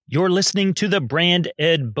You're listening to the Brand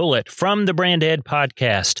Ed Bullet from the Brand Ed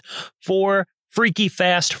Podcast. 4 freaky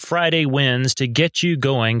fast Friday wins to get you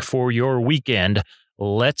going for your weekend.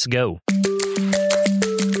 Let's go.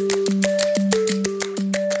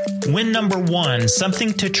 Win number 1,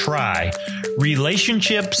 something to try.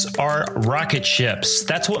 Relationships are rocket ships.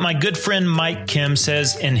 That's what my good friend Mike Kim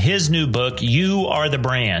says in his new book, You Are the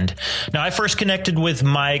Brand. Now, I first connected with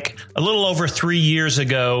Mike a little over 3 years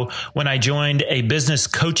ago when I joined a business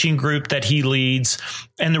coaching group that he leads.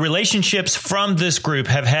 And the relationships from this group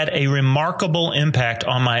have had a remarkable impact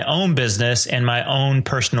on my own business and my own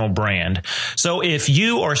personal brand. So if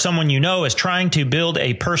you or someone you know is trying to build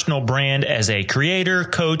a personal brand as a creator,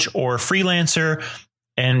 coach, or freelancer,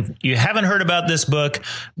 and you haven't heard about this book,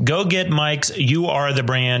 go get Mike's You Are the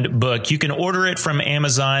Brand book. You can order it from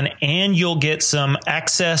Amazon and you'll get some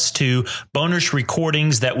access to bonus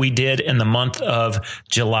recordings that we did in the month of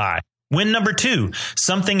July. Win number 2,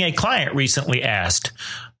 something a client recently asked.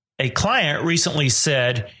 A client recently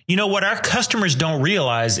said, you know what our customers don't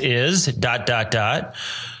realize is ...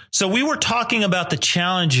 So we were talking about the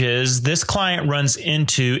challenges this client runs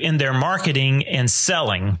into in their marketing and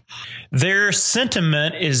selling. Their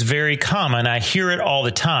sentiment is very common. I hear it all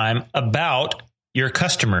the time about your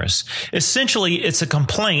customers. Essentially, it's a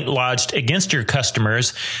complaint lodged against your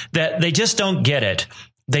customers that they just don't get it.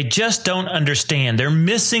 They just don't understand. They're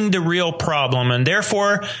missing the real problem, and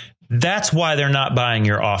therefore, that's why they're not buying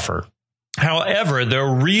your offer. However, the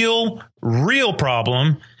real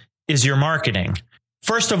problem is your marketing.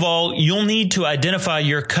 First of all, you'll need to identify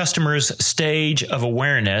your customer's stage of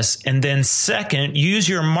awareness. And then second, use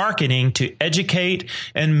your marketing to educate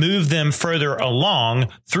and move them further along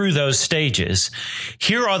through those stages.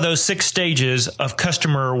 Here are those 6 stages of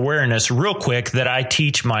customer awareness real quick that I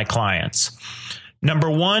teach my clients. Number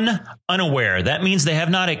 1, unaware. That means they have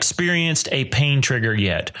not experienced a pain trigger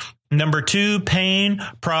yet. Number 2, pain,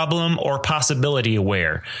 problem, or possibility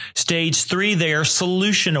aware. Stage 3, they are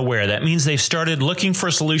solution aware. That means they've started looking for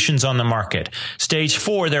solutions on the market. Stage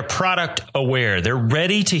 4, they're product aware. They're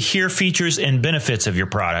ready to hear features and benefits of your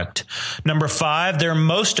product. Number 5, they're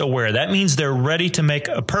most aware. That means they're ready to make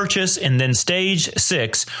a purchase. And then stage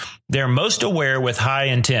 6, they're most aware with high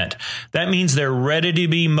intent. That means they're ready to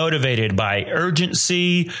be motivated by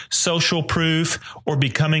urgency, social proof, or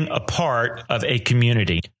becoming a part of a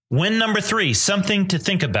community. Win number 3, something to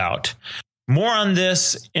think about. More on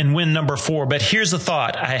this in win number 4, but here's a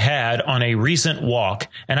thought I had on a recent walk,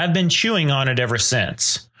 and I've been chewing on it ever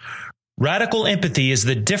since. Radical empathy is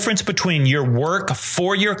the difference between your work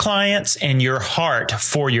for your clients and your heart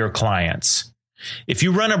for your clients. If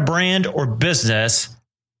you run a brand or business,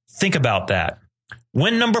 think about that.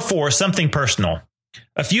 Win number 4, something personal.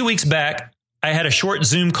 A few weeks back, I had a short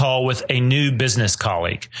Zoom call with a new business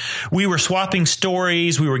colleague. We were swapping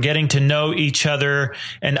stories. We were getting to know each other,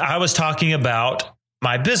 and I was talking about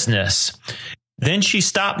my business. Then she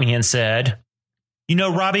stopped me and said, you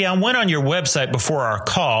know, Robbie, I went on your website before our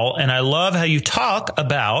call, and I love how you talk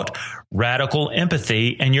about radical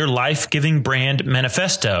empathy and your life-giving brand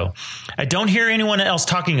manifesto. I don't hear anyone else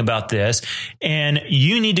talking about this, and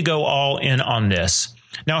you need to go all in on this.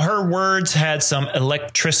 Now, her words had some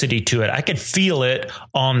electricity to it. I could feel it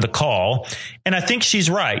on the call, and I think she's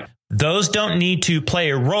right. Those don't need to play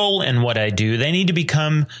a role in what I do. They need to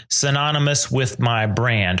become synonymous with my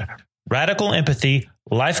brand. Radical empathy,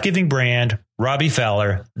 life-giving brand, Robbie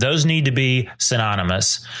Fowler, those need to be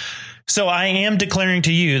synonymous. So I am declaring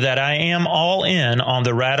to you that I am all in on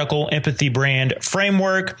the Radical Empathy brand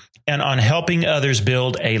framework and on helping others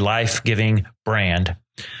build a life-giving brand.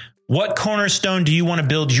 What cornerstone do you want to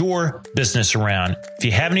build your business around? If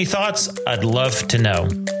you have any thoughts, I'd love to know.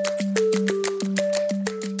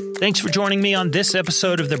 Thanks for joining me on this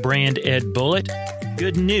episode of the Brand Ed Bullet.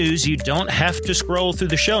 Good news, you don't have to scroll through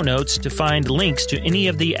the show notes to find links to any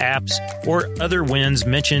of the apps or other wins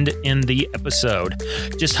mentioned in the episode.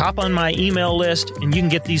 Just hop on my email list and you can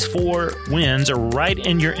get these 4 wins right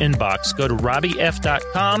in your inbox. Go to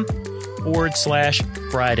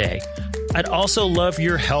robbief.com/Friday. I'd also love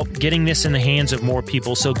your help getting this in the hands of more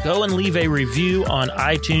people, so go and leave a review on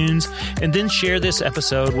iTunes and then share this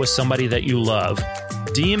episode with somebody that you love.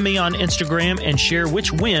 DM me on Instagram and share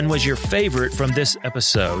which win was your favorite from this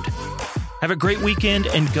episode. Have a great weekend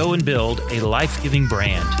and go and build a life-giving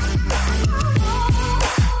brand.